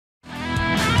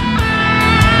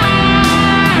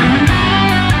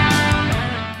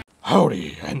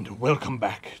Howdy, and welcome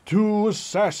back to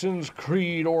Assassin's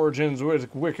Creed Origins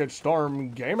with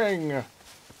Wickedstorm Gaming.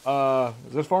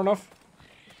 Is this far enough?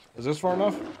 Is this far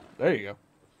enough? There you go.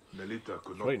 Melita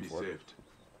could not be saved.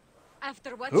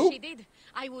 After what she did,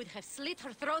 I would have slit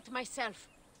her throat myself.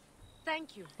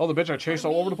 Thank you. Oh, the bitch I chased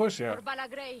all over the place? Yeah. For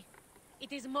Balagray,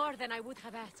 it is more than I would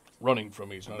have asked. Running from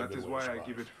me is not a That good is way why to I survive.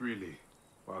 give it freely,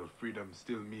 while freedom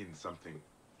still means something.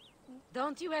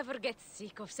 Don't you ever get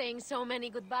sick of saying so many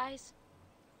goodbyes?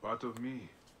 Part of me,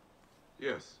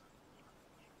 yes.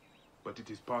 But it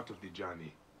is part of the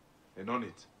journey, and on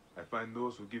it, I find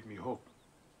those who give me hope.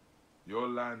 Your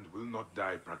land will not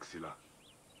die, Praxilla.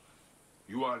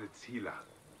 You are its healer,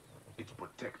 its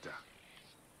protector,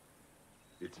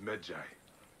 its Medjay.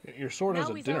 Your sword has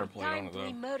now a dinner is plate our on time it, to though.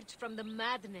 emerge from the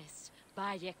madness,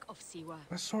 Bayek of Siwa.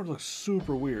 That sword looks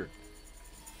super weird.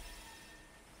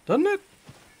 Doesn't it?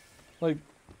 Like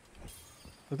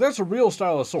that's a real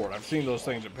style of sword. I've seen those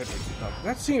things in pictures and stuff.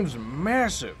 That seems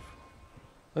massive.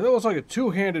 Like, that looks like a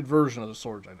two-handed version of the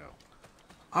swords I know.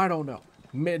 I don't know.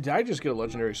 Did I just get a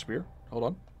legendary spear? Hold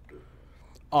on.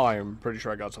 I'm pretty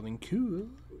sure I got something cool.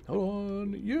 Hold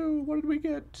on. You, what did we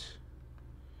get?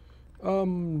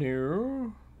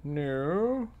 No.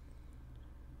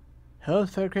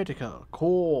 Health for critical.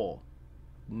 Cool.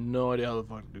 No idea how the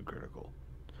fuck to do critical.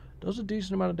 Does a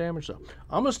decent amount of damage, though.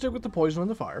 I'm gonna stick with the poison and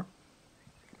the fire,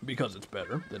 because it's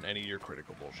better than any of your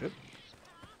critical bullshit.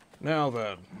 Now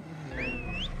then.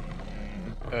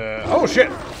 Oh shit!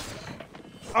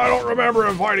 I don't remember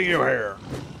inviting you here!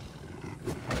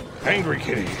 Angry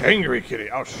kitty,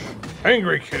 ouch.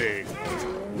 Angry kitty!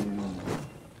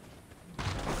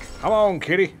 Come on,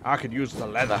 kitty, I could use the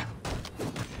leather.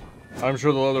 I'm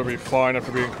sure the leather will be fine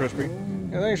after being crispy.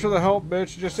 Yeah, thanks for the help,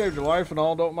 bitch. You just saved your life and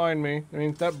all, don't mind me. I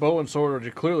mean, that bow and sword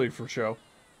are clearly for show.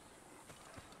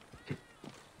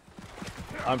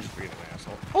 I'm just being an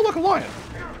asshole. Oh, look, a lion!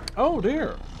 Oh,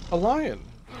 dear. A lion.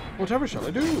 Whatever shall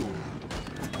I do?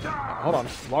 Hold on.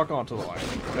 Lock onto the lion.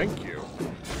 Thank you.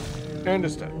 And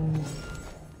it's dead.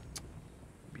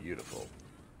 Beautiful.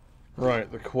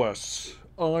 Right, the quests.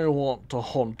 I want to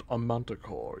hunt a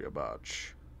manticore, you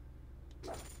batch.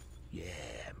 Yeah,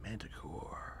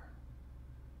 manticore.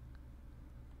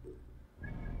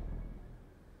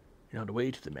 You're on the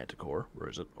way to the manticore. Where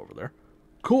is it? Over there.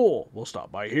 Cool. We'll stop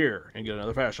by here and get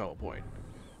another fast travel point.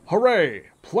 Hooray!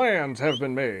 Plans have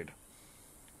been made.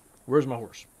 Where's my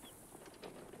horse?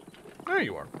 There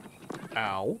you are.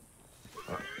 Ow.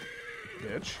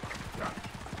 Bitch.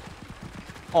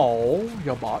 Oh,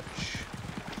 you botch.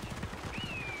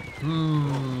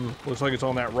 Looks like it's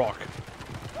on that rock.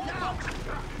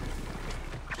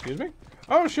 Excuse me?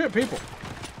 Oh shit, people.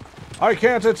 I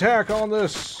can't attack on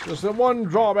this. There's the one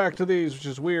drawback to these, which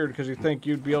is weird, because you think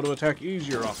you'd be able to attack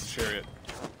easier off the chariot.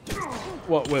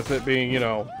 What with it being, you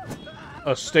know,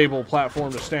 a stable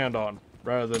platform to stand on,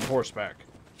 rather than horseback.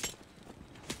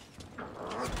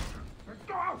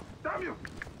 Damn you!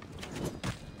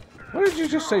 What did you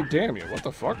just say, damn you? What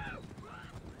the fuck?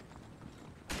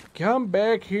 Come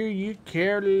back here, you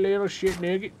careless little shit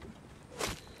nugget.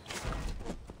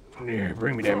 Yeah,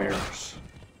 bring me them arrows.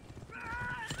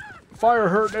 Fire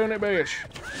hurt, don't it, bitch?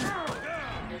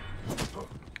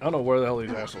 I don't know where the hell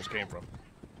these assholes came from.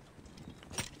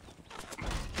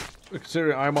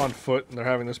 Considering I'm on foot and they're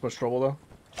having this much trouble, though.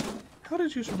 How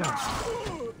did you survive?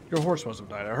 Your horse must have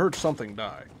died. I heard something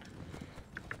die.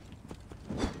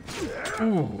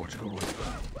 Ooh, what's a good one?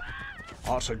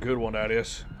 Oh, it's a good one, that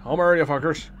is. Come here, you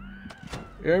fuckers.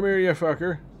 Come here, you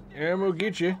fucker. And we'll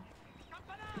get you.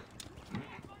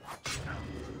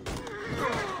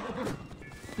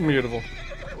 Beautiful.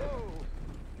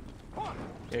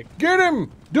 Yeah, get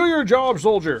him! Do your job,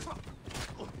 soldier!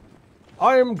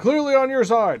 I am clearly on your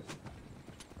side.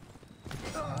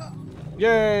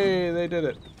 Yay, they did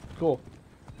it. Cool.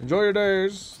 Enjoy your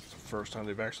days. It's the first time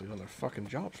they've actually done their fucking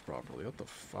jobs properly. What the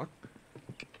fuck?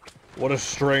 What a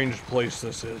strange place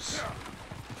this is.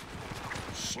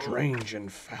 Strange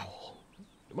and foul.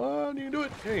 Come on, you can do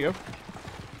it. There you go.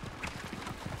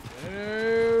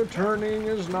 Turning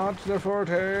is not the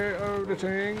forte of the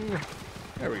thing.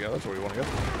 There we go, that's where we want to go.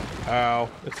 Ow,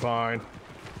 it's fine.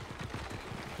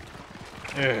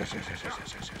 Yes.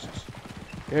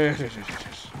 Yes.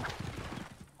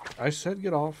 I said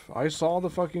get off. I saw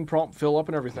the fucking prompt fill up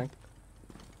and everything.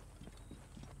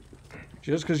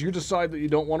 Just because you decide that you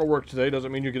don't want to work today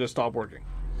doesn't mean you're going to stop working.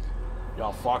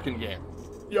 Y'all fucking game.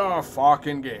 Y'all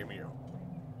fucking game, you.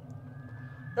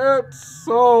 It's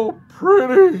so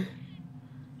pretty.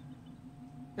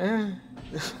 It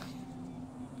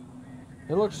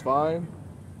looks fine.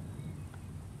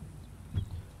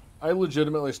 I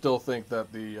legitimately still think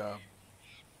that the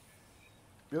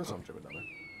There's some shit down there.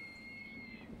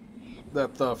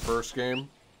 That the first game,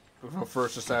 the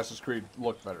first Assassin's Creed,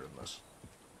 looked better than this.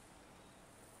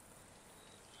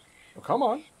 Oh, come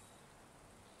on.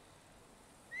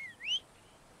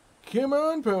 Come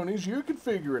on, ponies. You can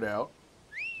figure it out.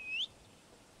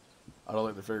 I don't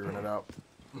think they're figuring it out.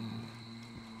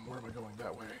 Where am I going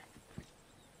that way?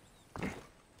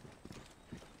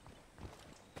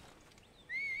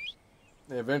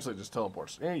 It eventually just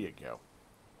teleports. There you go.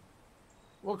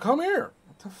 Well, come here.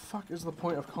 What the fuck is the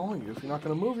point of calling you if you're not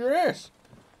going to move your ass?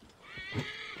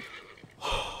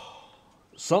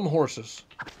 Some horses.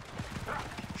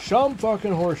 Some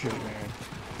fucking horses, man.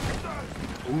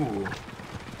 Ooh.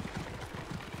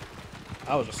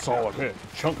 That was a solid hit.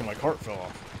 A chunk of my cart fell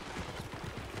off.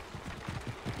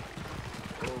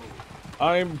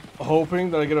 I'm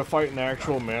hoping that I get to fight an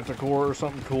actual manticore or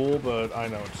something cool, but I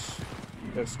know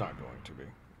it's not going to be,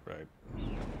 right?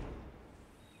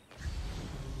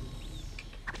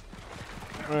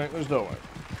 Alright, there's no way.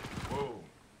 Whoa.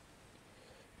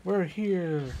 We're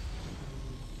here.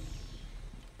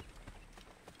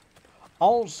 I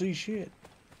don't see shit.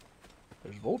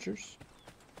 There's vultures.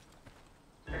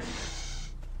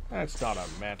 That's not a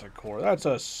manticore. That's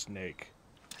a snake.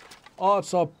 Oh,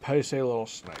 it's a pacey little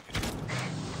snake.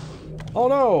 Oh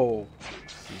no!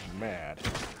 He's mad.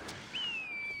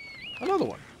 Another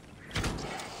one.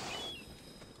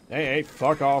 Hey,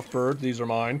 fuck off, bird. These are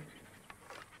mine.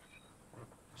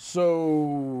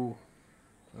 So...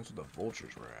 that's what the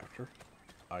vultures were after,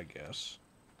 I guess.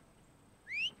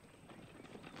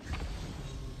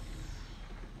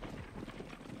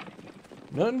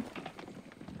 Nothing?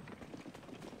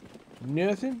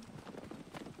 Nothing?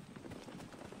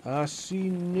 I see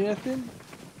nothing.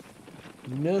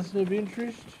 Nothing of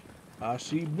interest. I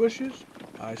see bushes.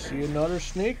 I see another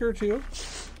snake or two.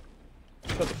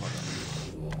 Shut the fuck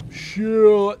up.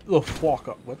 Shut the fuck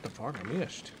up. What the fuck? I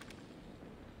missed.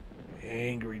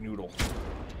 Angry noodle.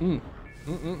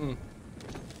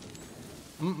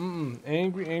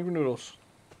 Angry noodles.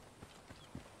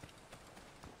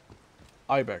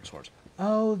 Ibex horse.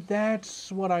 Oh,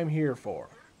 that's what I'm here for.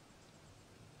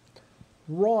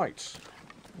 Right.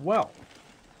 Well.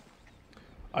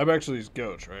 Ibex are these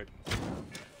goats, right?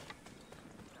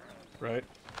 Right?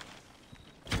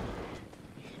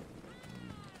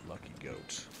 Lucky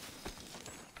goat.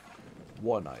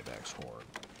 One Ibex horn.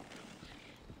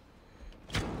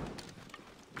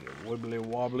 You wibbly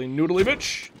wobbly noodly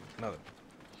bitch! Nothing.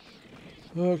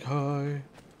 Okay.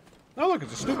 Oh look,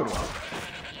 it's a stupid one.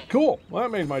 Cool. Well, that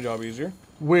made my job easier.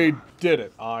 We did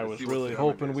it. I was really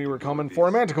hoping we were coming for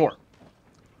a manticore.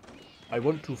 I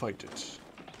want to fight it.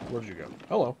 Where'd you go?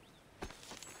 Hello.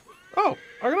 Oh,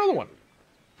 I got another one.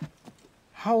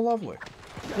 How lovely.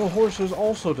 The horses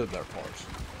also did their part.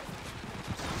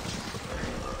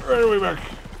 Right, we back.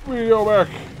 We go back.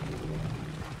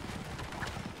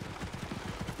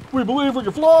 We believe we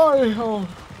can fly. Oh,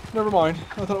 never mind.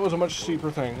 I thought it was a much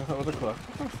steeper thing. I thought it was a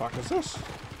cliff. What the fuck is this?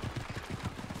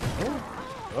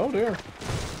 Oh dear.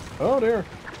 Oh dear.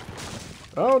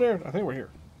 Oh dear. I think we're here.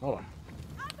 Hold on.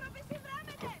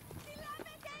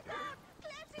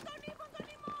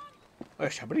 Oh,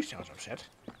 somebody sounds upset.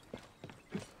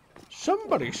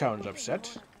 Somebody sounds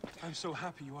upset. I'm so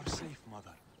happy you are safe, Mother.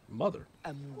 Mother?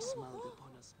 A moon smiled upon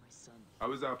us, my son.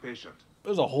 How is our patient?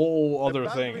 There's a whole other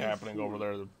thing happening over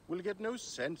there. We'll get no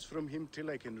sense from him till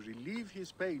I can relieve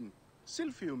his pain.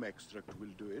 Silphium extract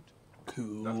will do it.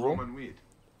 Cool. That Roman weed.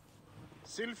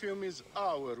 Silphium is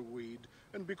our weed,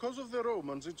 and because of the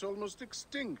Romans, it's almost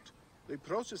extinct. They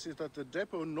process it at the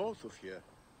depot north of here.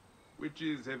 Which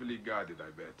is heavily guarded,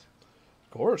 I bet. Of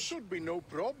course. Should be no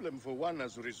problem for one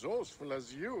as resourceful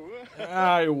as you.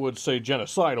 I would say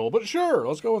genocidal, but sure,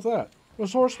 let's go with that.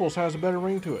 Resourceful has a better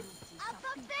ring to it.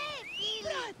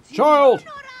 Child!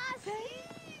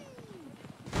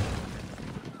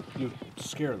 You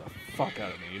scare the fuck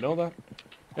out of me, you know that?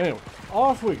 Anyway,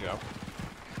 off we go.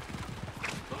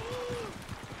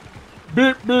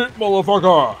 Beep, beep,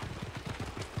 motherfucker!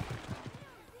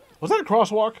 Was that a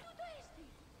crosswalk?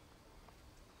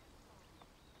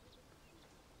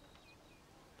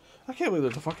 I can't believe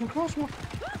there's a fucking crosswalk.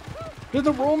 Did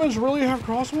the Romans really have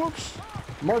crosswalks?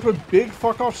 Marked with big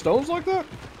fuck-off stones like that?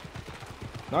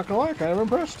 Not gonna lie, kind of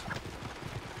impressed.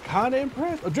 Kind of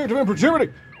impressed. Objective in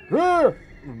proximity!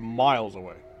 Miles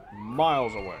away.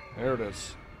 Miles away. There it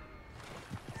is.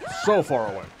 So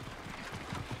far away.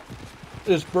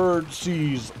 This bird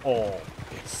sees all.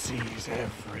 It sees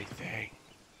everything.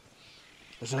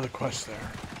 There's another quest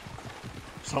there.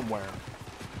 Somewhere.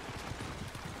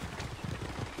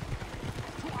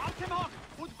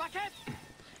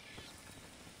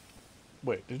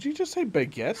 Wait, did you just say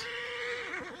baguette?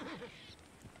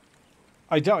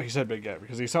 I doubt he said big guy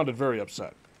because he sounded very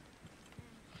upset.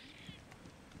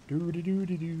 Okay,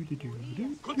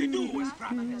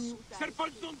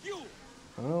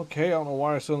 I don't know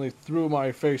why I suddenly threw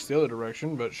my face the other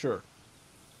direction, but sure.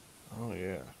 Oh,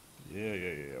 yeah.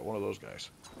 Yeah. One of those guys.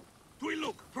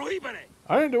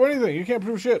 I didn't do anything. You can't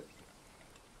prove shit.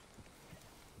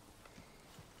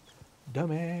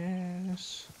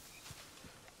 Dumbass.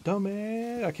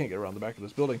 Dumbass. I can't get around the back of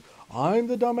this building. I'm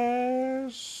the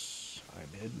dumbass. I'm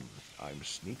hidden. I'm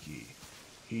sneaky.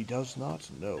 He does not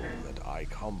know that I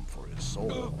come for his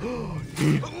soul.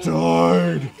 He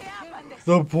died.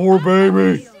 The poor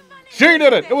baby. She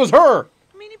did it. It was her.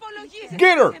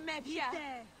 Get her.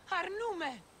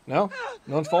 No?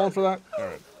 No one's falling for that? All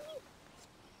right.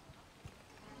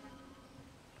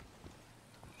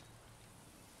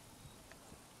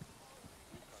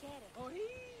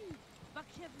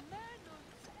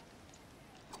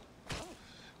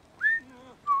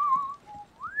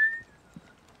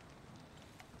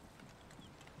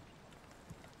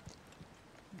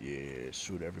 Yeah,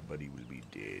 soon everybody will be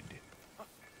dead.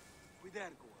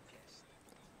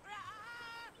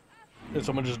 Did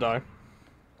someone just die?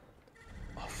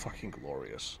 Oh, fucking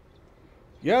glorious.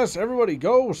 Yes, everybody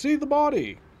go see the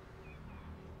body.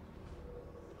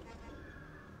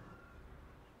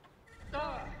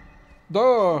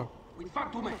 Duh.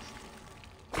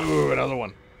 Ooh, another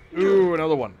one. Ooh,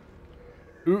 another one.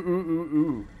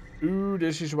 Ooh. Ooh,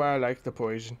 this is why I like the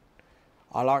poison.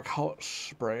 I like hot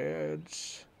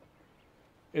spreads.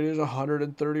 It is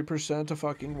 130% a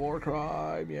fucking war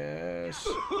crime, yes.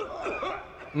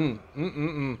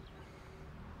 I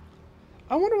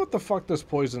wonder what the fuck this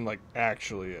poison, like,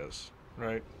 actually is,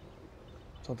 right?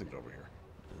 Something's over here.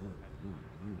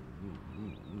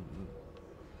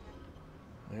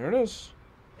 There it is.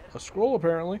 A scroll,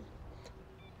 apparently.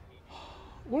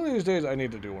 One of these days, I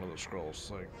need to do one of those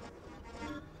scrolls. Like,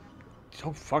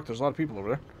 oh fuck, there's a lot of people over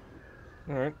there.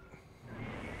 All right.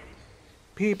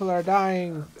 People are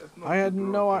dying. I had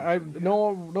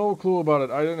no clue about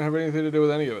it. I didn't have anything to do with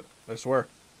any of it. I swear.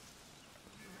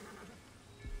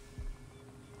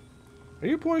 Are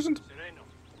you poisoned?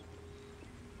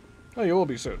 Oh, you will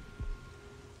be soon.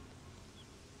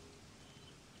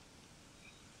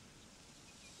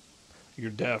 You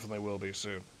definitely will be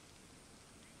soon.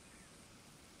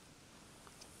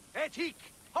 Etik,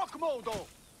 Hokmodo.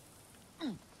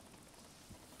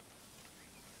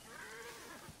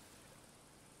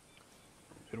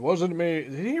 It wasn't me.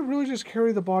 Did he really just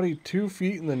carry the body 2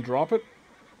 feet and then drop it?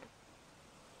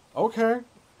 Okay.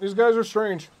 These guys are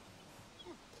strange.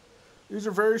 These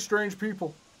are very strange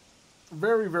people.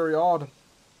 Very, very odd.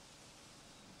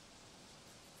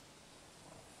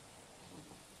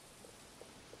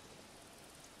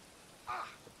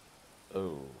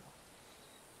 Oh.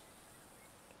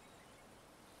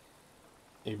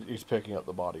 He's picking up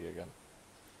the body again.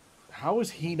 How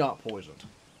is he not poisoned?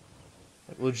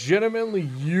 Like, legitimately,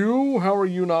 you? How are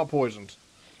you not poisoned?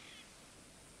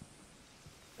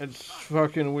 It's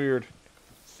fucking weird.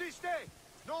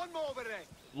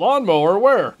 Lawnmower?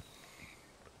 Where?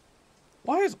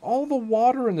 Why is all the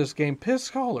water in this game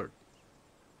piss-colored?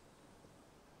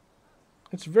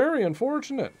 It's very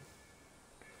unfortunate.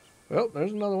 Well,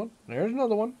 there's another one. There's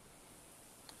another one.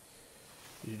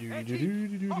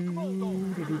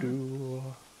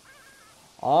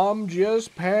 I'm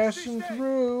just passing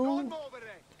through.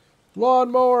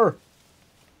 Lawnmower.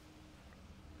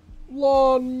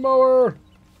 Lawnmower.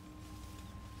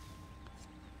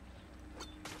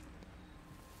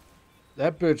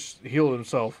 That bitch healed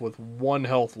himself with 1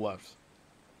 health left.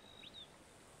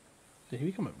 Did he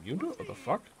become immune to it? What the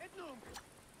fuck?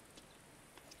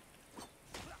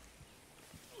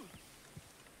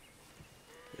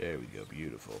 There we go.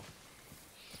 Beautiful.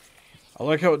 I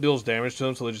like how it deals damage to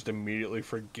them, so they just immediately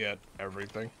forget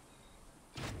everything.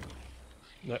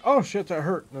 Like, oh shit, that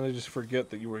hurt. And they just forget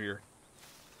that you were here.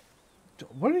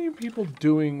 What are you people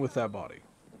doing with that body?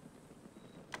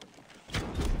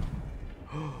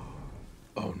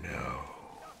 Oh no.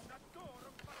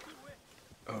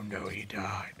 Oh no, he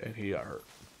died. And he got hurt.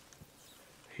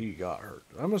 He got hurt.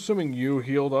 I'm assuming you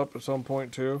healed up at some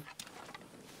point too.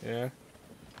 Yeah.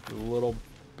 You little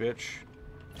bitch.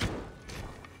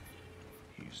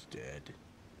 He's dead.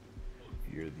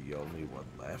 You're the only one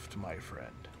left, my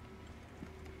friend.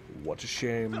 What a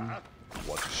shame.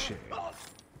 What a shame.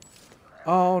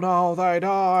 Oh no, they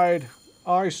died.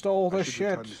 I stole the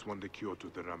shit. This one the cure to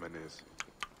the Ramanes.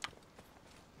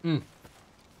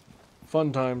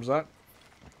 Fun times, that.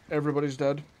 Everybody's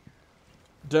dead.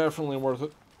 Definitely worth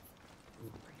it.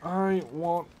 I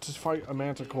want to fight a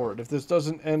manticore. If this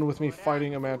doesn't end with me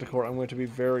fighting a manticore, I'm going to be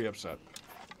very upset.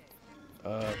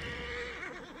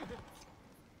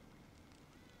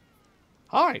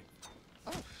 Hi.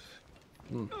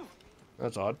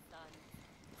 That's odd.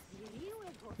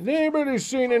 Has anybody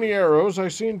seen any arrows? I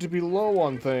seem to be low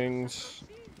on things.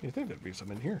 You'd think there'd be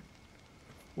some in here.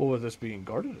 Well, with this being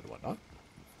guarded and whatnot.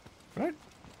 Right?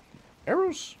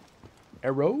 Arrows?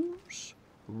 Arrows?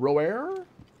 Roer?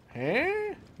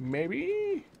 Huh?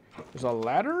 Maybe? There's a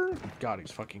ladder? God,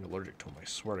 he's fucking allergic to him, I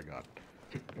swear to God.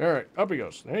 Alright, up he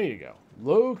goes. There you go.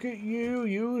 Look at you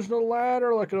using a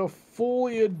ladder like a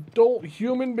fully adult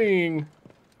human being.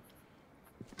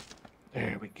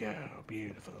 There we go.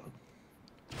 Beautiful.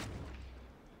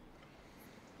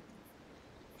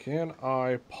 Can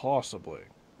I possibly?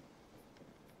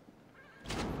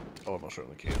 Oh, I most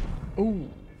certainly can. Ooh.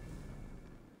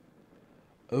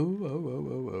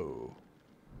 Oh.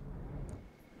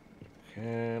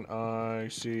 Can I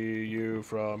see you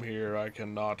from here? I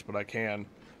cannot, but I can.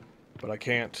 But I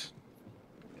can't.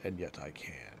 And yet I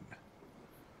can.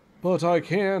 But I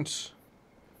can't.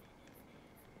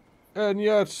 And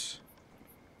yet...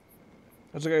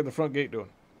 What's the guy at the front gate doing?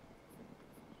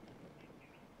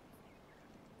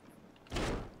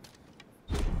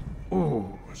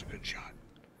 Ooh, that was a good shot.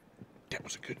 That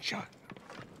was a good shot.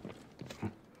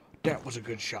 That was a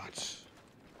good shot.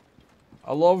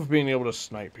 I love being able to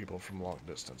snipe people from long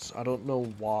distance. I don't know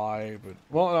why, but...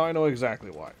 Well, no, I know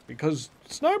exactly why. Because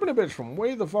sniping a bitch from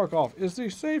way the fuck off is the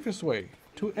safest way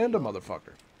to end a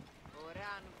motherfucker.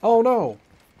 Oh no!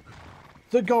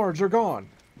 The guards are gone!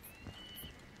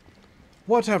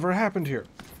 Whatever happened here?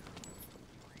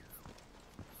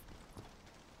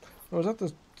 Oh, was that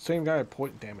the same guy I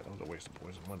poisoned? Damn it, that was a waste of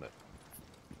poison, wasn't it?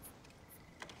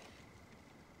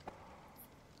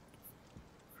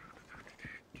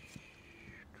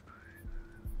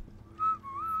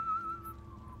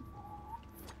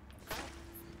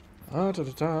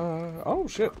 Oh,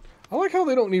 shit. I like how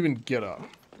they don't even get up.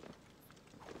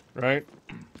 Right?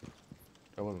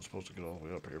 I wasn't supposed to get all the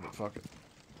way up here, but fuck it.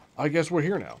 I guess we're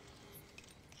here now.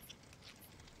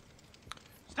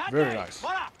 Very nice.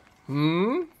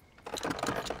 Hmm?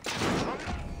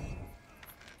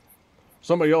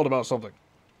 Somebody yelled about something.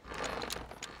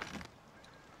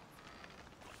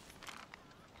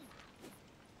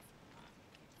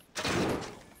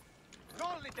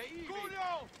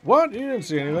 What? You didn't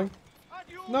see anything.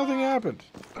 Nothing happened.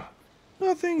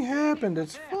 Nothing happened.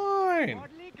 It's fine.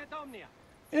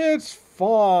 It's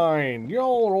fine.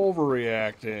 Y'all are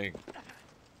overreacting.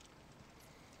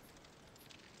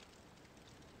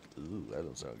 Ooh, that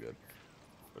doesn't sound good.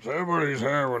 Everybody's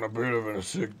having a bit of a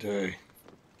sick day.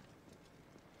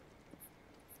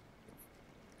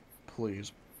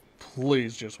 Please,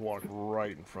 please just walk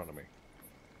right in front of me.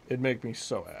 It'd make me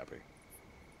so happy.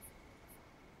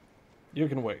 You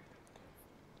can wait.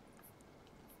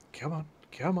 Come on,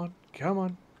 come on, come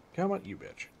on, come on, you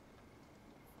bitch.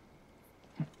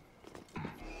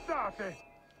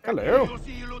 Hello.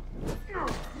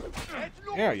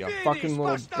 Yeah, you fucking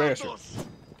little bastard.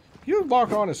 You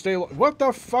lock on and stay. What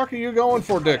the fuck are you going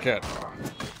for, dickhead?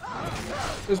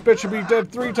 This bitch should be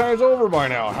dead 3 times over by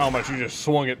now. How much you just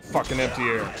swung it fucking empty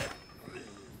air.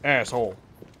 Asshole.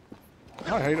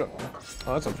 Hi, how you doing?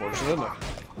 Oh, that's unfortunate, isn't it?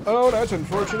 Oh, that's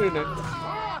unfortunate, isn't it?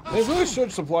 They really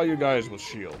should supply you guys with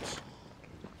shields.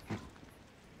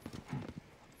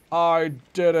 I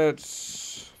did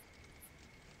it.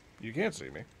 You can't see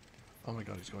me. Oh my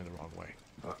god, he's going the wrong way.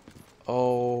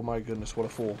 Oh my goodness, what a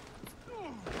fool.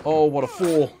 Oh, what a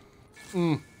fool.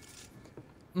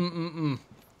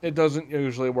 It doesn't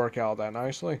usually work out that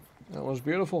nicely. That was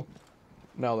beautiful.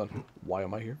 Now then, why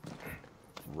am I here?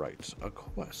 Right, a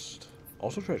quest.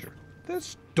 Also treasure.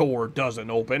 This door doesn't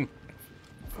open.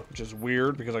 Which is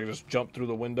weird because I can just jump through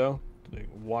the window.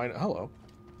 Why not? Hello.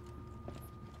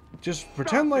 Just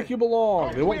pretend like you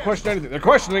belong. They won't question anything. They're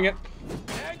questioning it.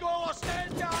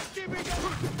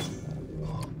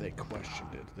 They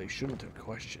questioned it. They shouldn't have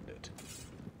questioned it.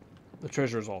 The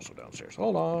treasure is also downstairs.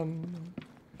 Hold on.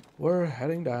 We're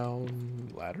heading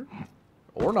down. Ladder?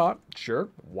 Or not. Sure.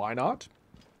 Why not?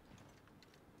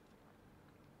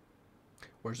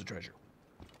 Where's the treasure?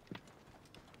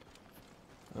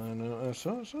 I know I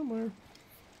saw it somewhere.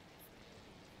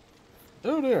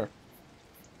 Oh dear.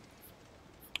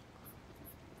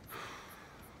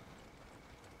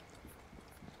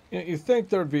 Yeah, you think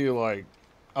there'd be like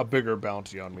a bigger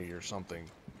bounty on me or something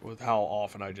with how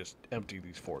often I just empty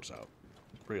these forts out.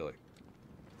 Really.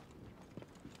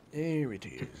 There it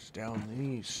is, down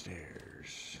these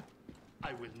stairs.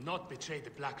 I will not betray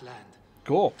the Black Land.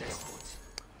 Cool. Despots.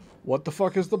 What the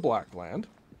fuck is the Black Land?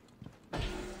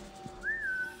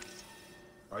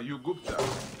 Are you Gupta?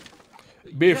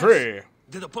 Be Yes. free.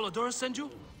 Did Apollodorus send you?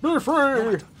 Be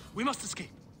free. We must escape.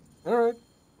 All right.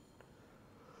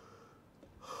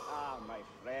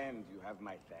 have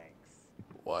my thanks.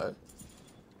 What?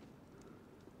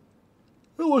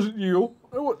 It wasn't you.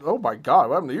 Oh my god,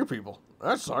 what happened to you people?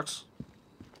 That sucks.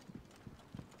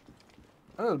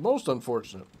 That is most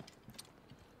unfortunate.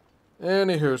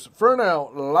 Anywho, for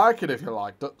now, like it if you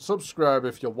liked it. Subscribe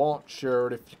if you want. Share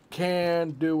it if you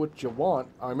can. Do what you want.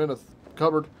 I'm in a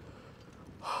cupboard.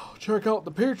 Check out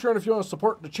the Patreon if you want to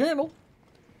support the channel.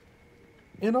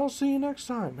 And I'll see you next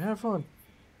time. Have fun.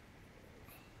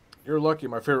 You're lucky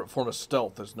my favorite form of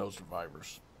stealth is no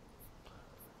survivors.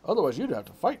 Otherwise, you'd have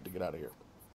to fight to get out of here.